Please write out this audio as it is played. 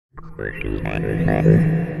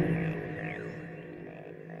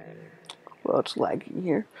Well, it's lagging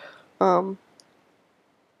here. Um,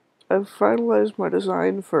 I've finalized my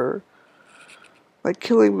design for my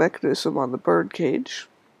killing mechanism on the birdcage.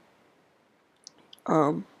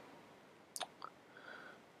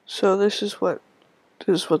 So this is what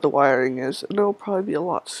the wiring is, and it'll probably be a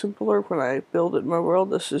lot simpler when I build it in my world.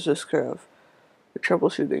 This is just kind of the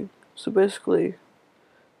troubleshooting. So basically,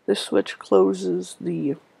 this switch closes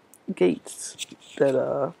the gates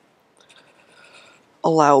that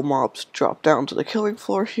allow mobs to drop down to the killing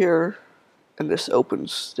floor here, and this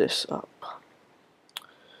opens this up.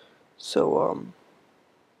 So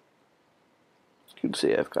you can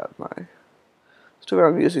see I've got my. Still,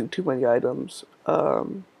 I'm using too many items. I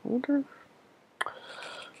wonder.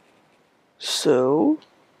 So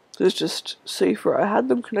it's just safer. I had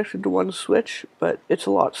them connected to one switch, but it's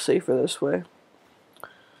a lot safer this way.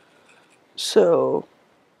 So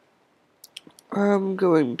I'm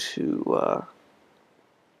going to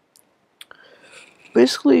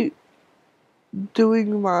basically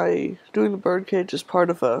doing the birdcage as part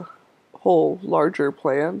of a whole larger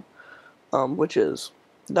plan, which is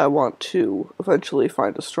that I want to eventually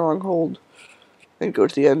find a stronghold and go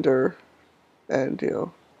to the Ender and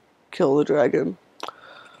kill the dragon.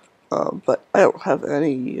 But I don't have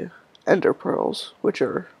any Ender pearls, which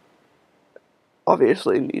are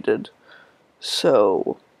obviously needed.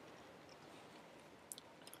 So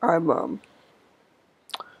I'm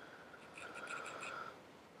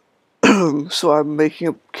so I'm making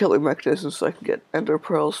a killing mechanism so I can get Ender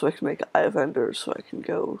pearls, so I can make Eye of Enders, so I can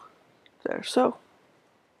go there. So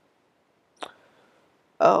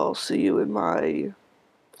I'll see you in my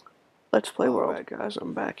Let's Play world. Alright guys,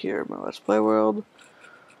 I'm back here in my Let's Play world.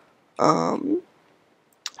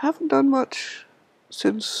 Haven't done much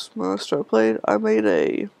since my last time I played. I made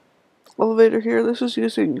a elevator here. This is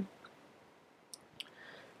using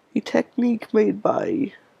a technique made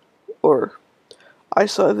by, or I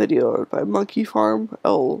saw a video by Monkey Farm.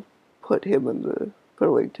 I'll put a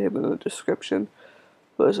link to him in the description.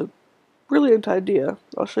 It was a brilliant idea.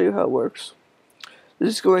 I'll show you how it works. This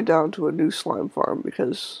is going down to a new slime farm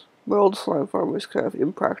because my old slime farm was kind of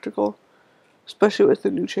impractical, especially with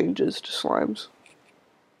the new changes to slimes.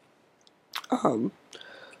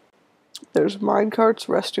 There's minecarts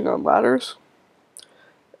resting on ladders,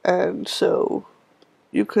 and so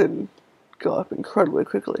you can go up incredibly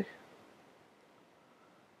quickly.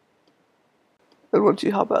 And once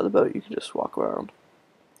you hop out of the boat, you can just walk around.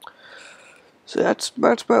 So that's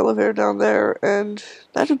my elevator down there, and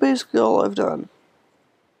that's basically all I've done.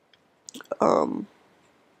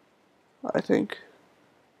 I think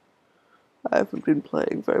I haven't been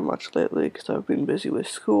playing very much lately because I've been busy with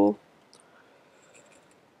school.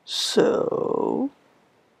 So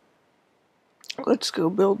let's go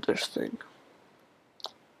build this thing.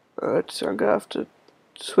 Alright, so I'm gonna have to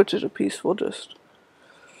switch it to peaceful just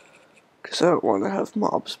because I don't want to have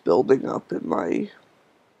mobs building up in my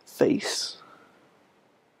face.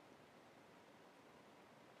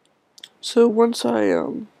 So once I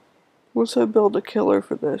build a killer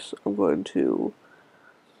for this, I'm going to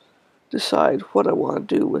decide what I want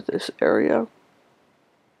to do with this area.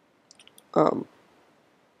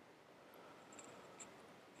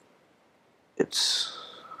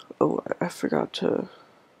 I forgot to.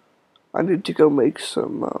 I need to go make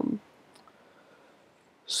some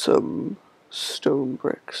stone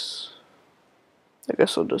bricks. I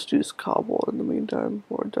guess I'll just use cobble in the meantime,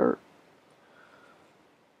 or dirt.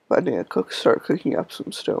 But I need to start cooking up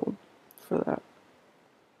some stone for that.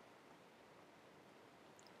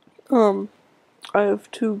 I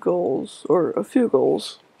have two goals, or a few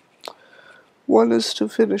goals. One is to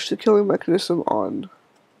finish the killing mechanism on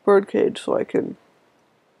birdcage so I can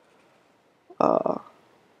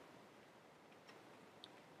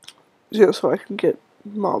so I can get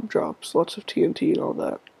mob drops, lots of TNT and all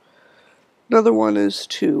that. Another one is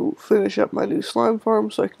to finish up my new slime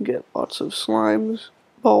farm so I can get lots of slimes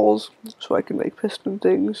balls so I can make piston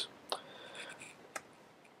things.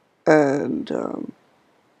 And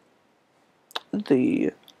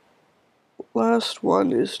the last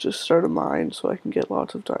one is to start a mine so I can get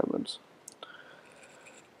lots of diamonds.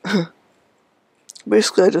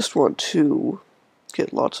 Basically, I just want to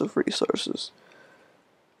get lots of resources.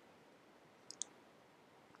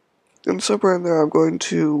 And somewhere in there I'm going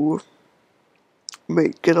to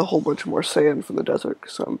get a whole bunch more sand from the desert,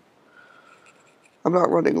 because I'm not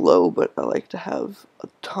running low, but I like to have a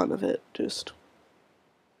ton of it, just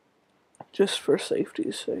for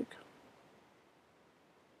safety's sake.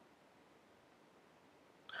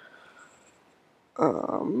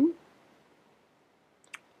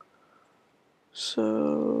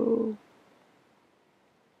 So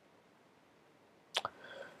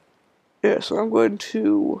yeah, so I'm going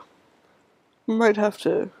to, might have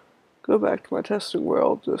to go back to my testing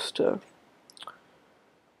world just to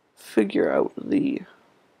figure out the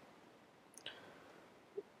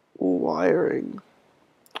wiring.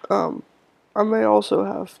 I may also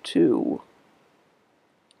have to,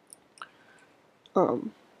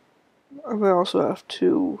 um, I may also have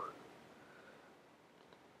to,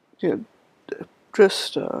 you know,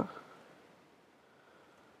 just, I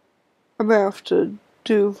may have to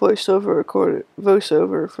do voiceover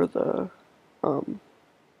um,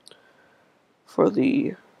 for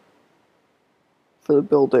the, for the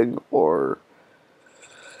building, or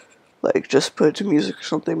like just put it to music or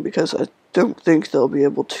something, because I don't think they'll be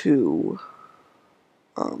able to,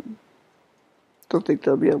 don't think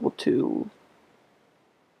they'll be able to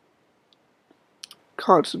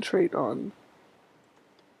concentrate on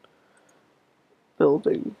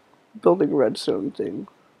building redstone thing.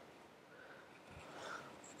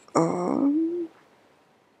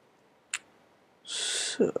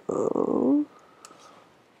 So,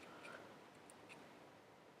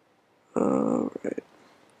 alright.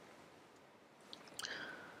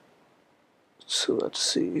 So let's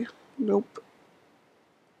see. Nope.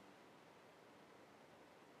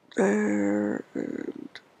 There and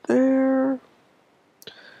there.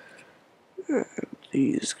 And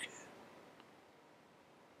these get,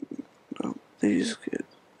 no, these get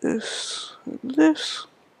this and this.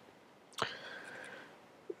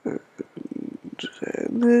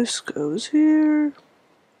 And this goes here.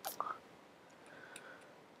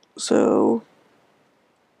 So,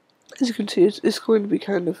 as you can see, it's going to be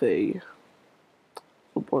kind of a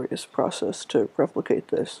laborious process to replicate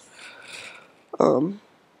this.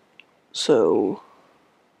 So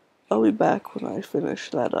I'll be back when I finish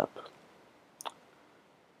that up.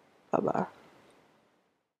 Bye bye.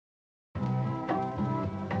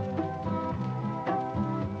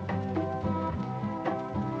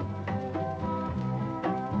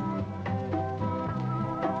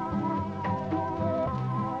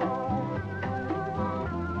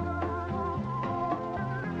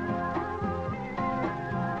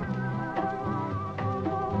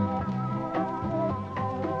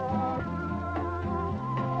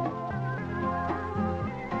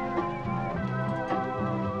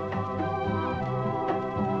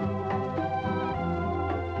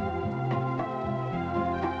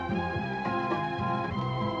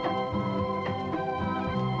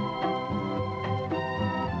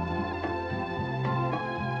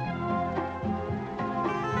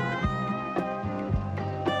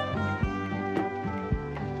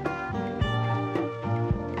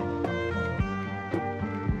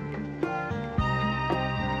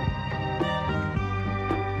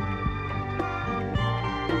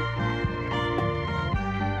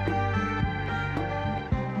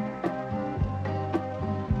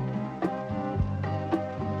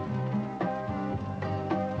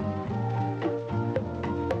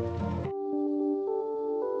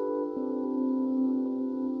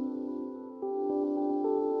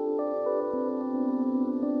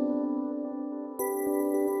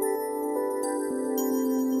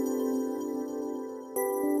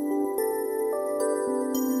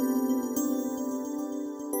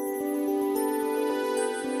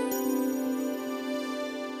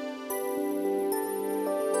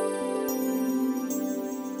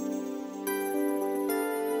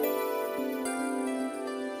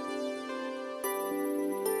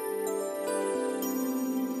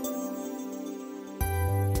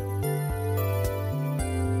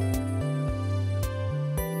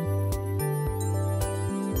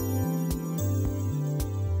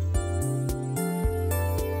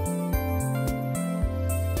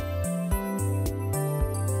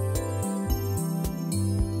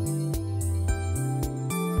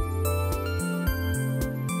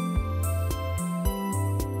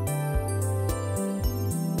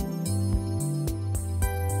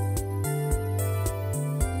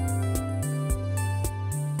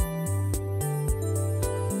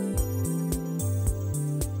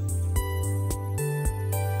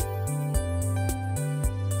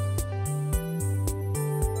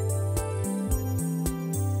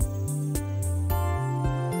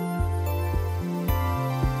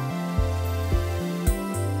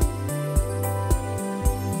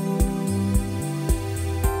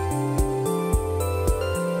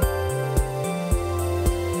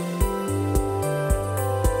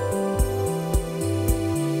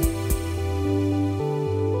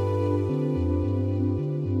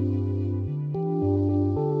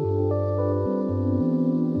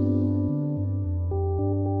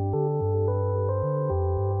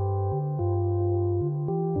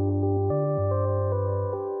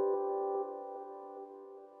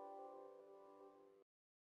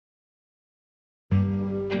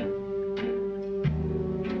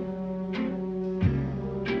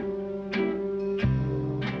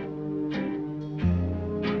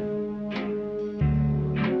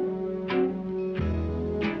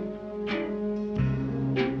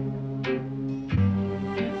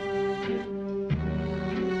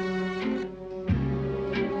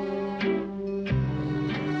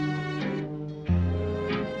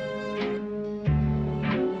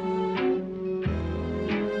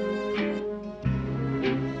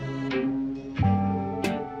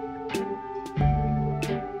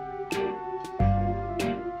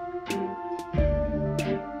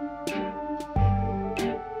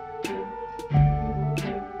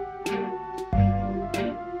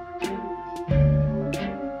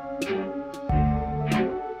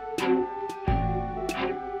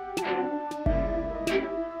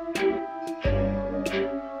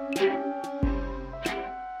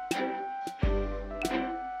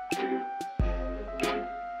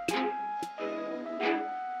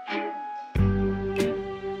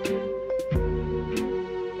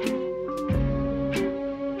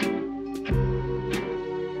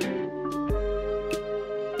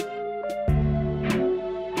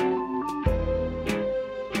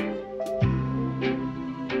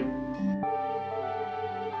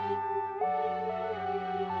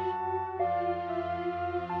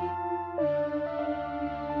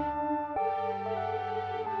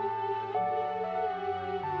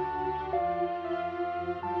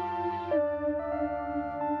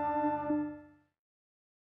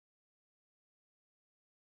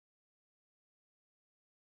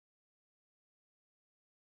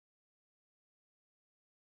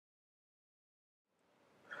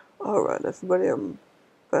 Alright, everybody, I'm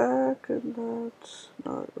back, and that's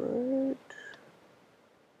not right.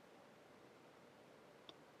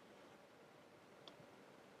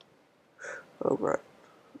 Oh, right.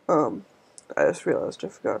 I just realized I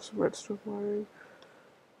forgot some redstone wiring.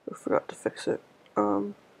 I forgot to fix it.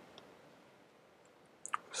 So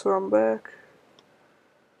I'm back.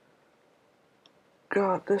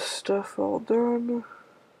 Got this stuff all done.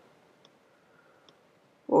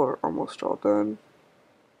 Or almost all done.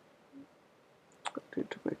 I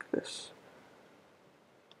need to make this.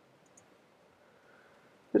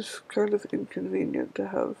 It's kind of inconvenient to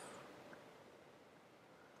have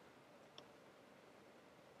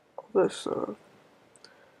all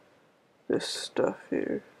this stuff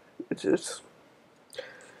here. It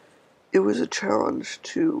was a challenge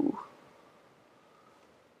to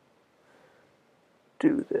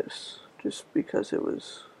do this, just because it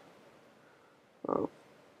was,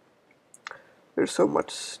 there's so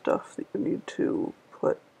much stuff that you need to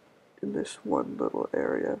put in this one little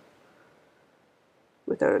area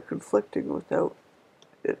without it conflicting, without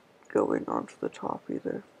it going onto the top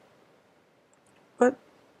either. But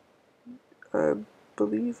I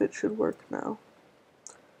believe it should work now.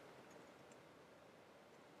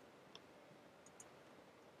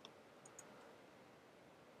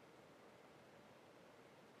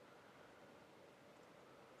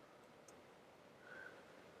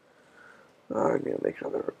 I need to make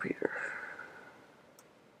another repeater.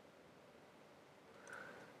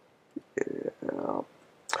 Yeah.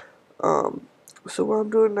 So what I'm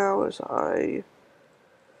doing now is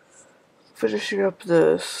finishing up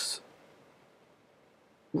this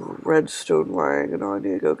redstone wiring, and I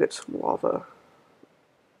need to go get some lava.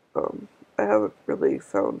 I haven't really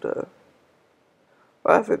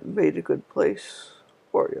I haven't made a good place,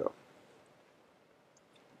 or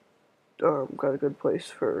got a good place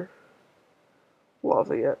for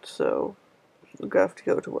lava yet, so I'm gonna have to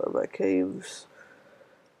go to one of my caves.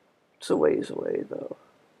 It's a ways away though.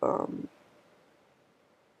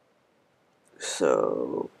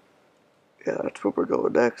 So yeah, that's where we're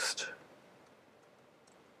going next.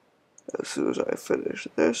 As soon as I finish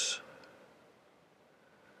this.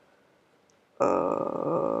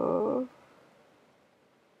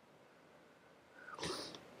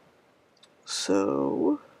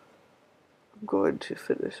 So I'm going to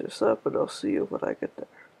finish this up, and I'll see you when I get there.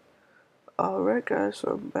 Alright guys,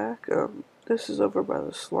 so I'm back. This is over by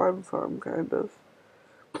the slime farm, kind of.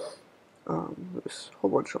 There's a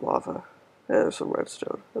whole bunch of lava. Yeah, there's some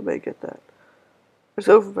redstone. I may get that. It's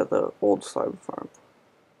over by the old slime farm.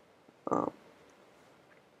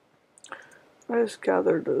 I just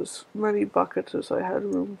gathered as many buckets as I had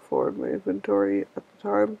room for in my inventory at the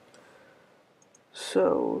time.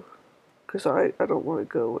 So, because I don't want to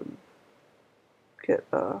go and get,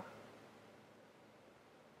 go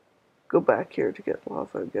back here to get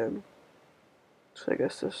lava again. So I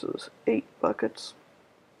guess this is 8 buckets.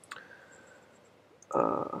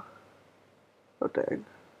 Oh dang.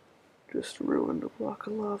 Just ruined a block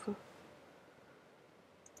of lava.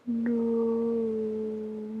 No.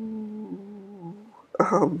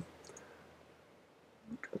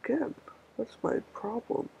 Again, that's my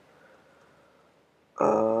problem.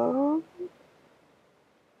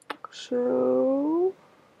 So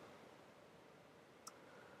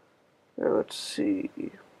yeah, let's see.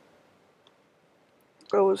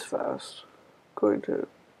 That was fast. Going to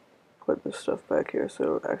put this stuff back here so I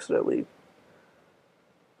don't accidentally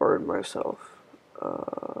burn myself.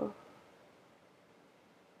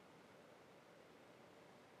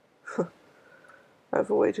 I have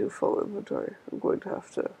a way too full inventory. I'm going to have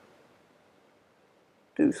to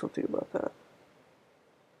do something about that.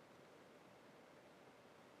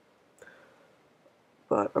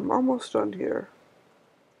 But I'm almost done here.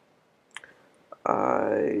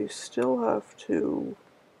 I still have to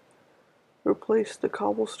replace the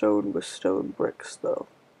cobblestone with stone bricks, though.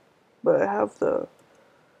 But I have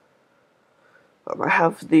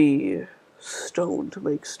the stone to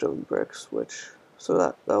make stone bricks, so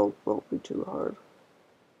that won't be too hard.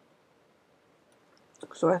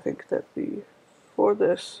 So I think that before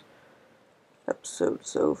this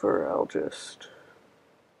episode's over, I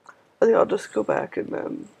think I'll just go back and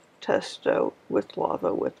then test out with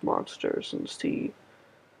lava with monsters and see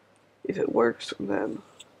if it works, and then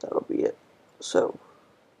that'll be it. So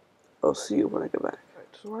I'll see you when I get back. Right,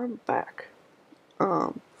 so I'm back.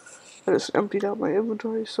 I just emptied out my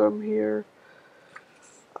inventory, so I'm here.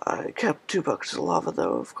 I kept 2 buckets of lava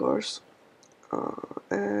though, of course.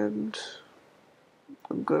 And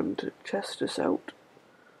I'm going to test this out.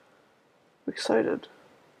 I'm excited.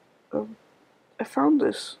 I found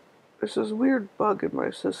there's this weird bug in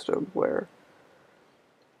my system where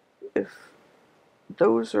if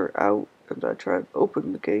those are out and I try to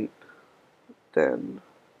open the gate, then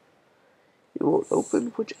it won't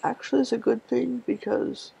open, which actually is a good thing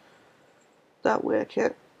because that way I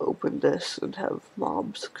can't open this and have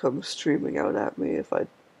mobs come streaming out at me if I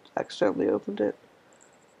accidentally opened it.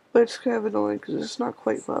 But it's kind of annoying because it's not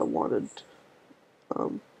quite what I wanted.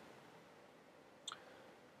 Um,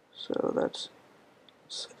 so that's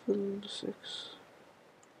 7, 6.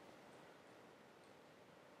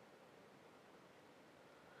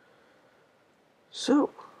 So,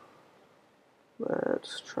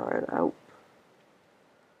 let's try it out.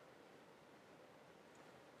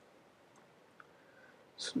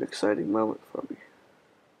 It's an exciting moment for me.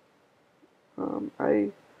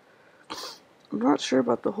 I'm not sure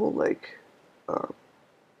about the whole, like,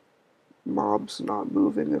 mobs not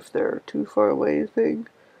moving if they're too far away thing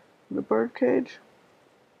in the birdcage.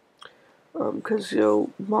 Because,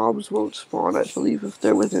 mobs won't spawn, I believe, if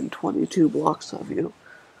they're within 22 blocks of you.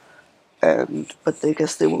 But I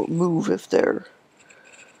guess they won't move if they're,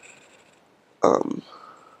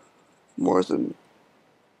 more than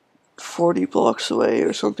 40 blocks away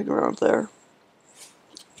or something around there.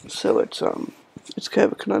 So it's kind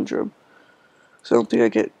of a conundrum. So I don't think I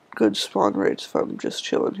get good spawn rates if I'm just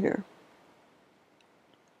chilling here.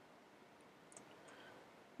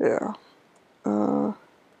 Yeah.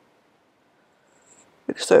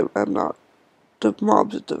 Except I'm not. The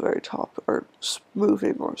mobs at the very top aren't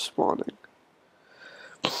moving or spawning.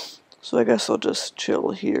 So I guess I'll just chill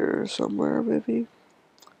here somewhere, maybe.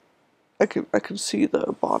 I can see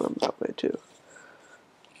the bottom that way too.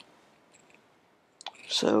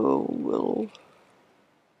 So we'll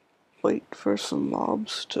wait for some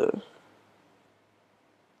mobs to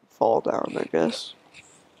fall down, I guess.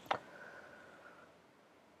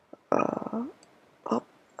 Oh,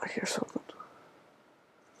 I hear something.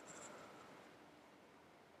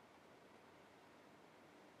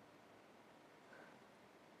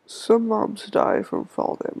 Some mobs die from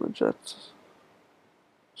fall damage, that's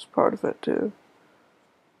part of it too.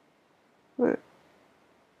 Wait,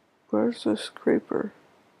 where's this creeper?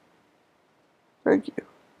 Thank you.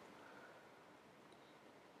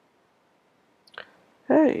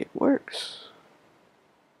 Hey, it works.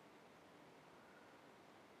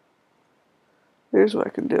 Here's what I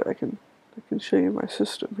can do. I can show you my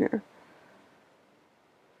system here.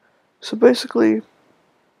 So basically,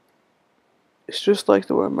 it's just like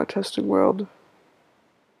the one in my testing world.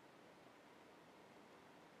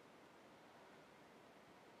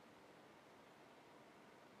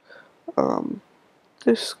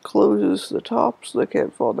 This closes the top so they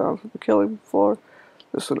can't fall down from the killing floor.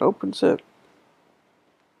 This one opens it.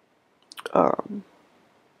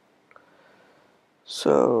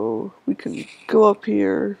 So we can go up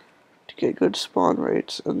here to get good spawn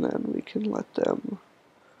rates, and then we can let them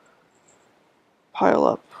pile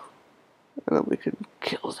up, and then we can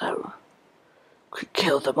kill them. We can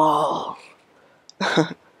kill them all.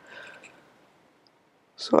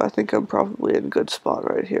 So I think I'm probably in a good spot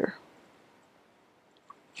right here.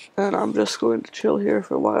 And I'm just going to chill here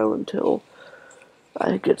for a while until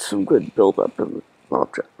I get some good build up in the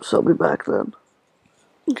mob trap. So I'll be back then.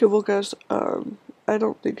 Okay, well guys, I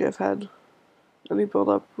don't think I've had any build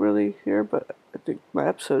up really here, but I think my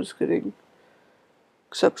episode is getting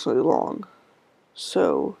exceptionally long.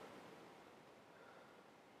 So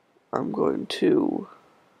I'm going to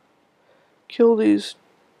kill these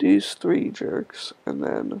 3 jerks, and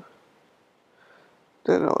then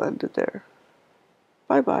I'll end it there.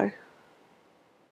 Bye bye.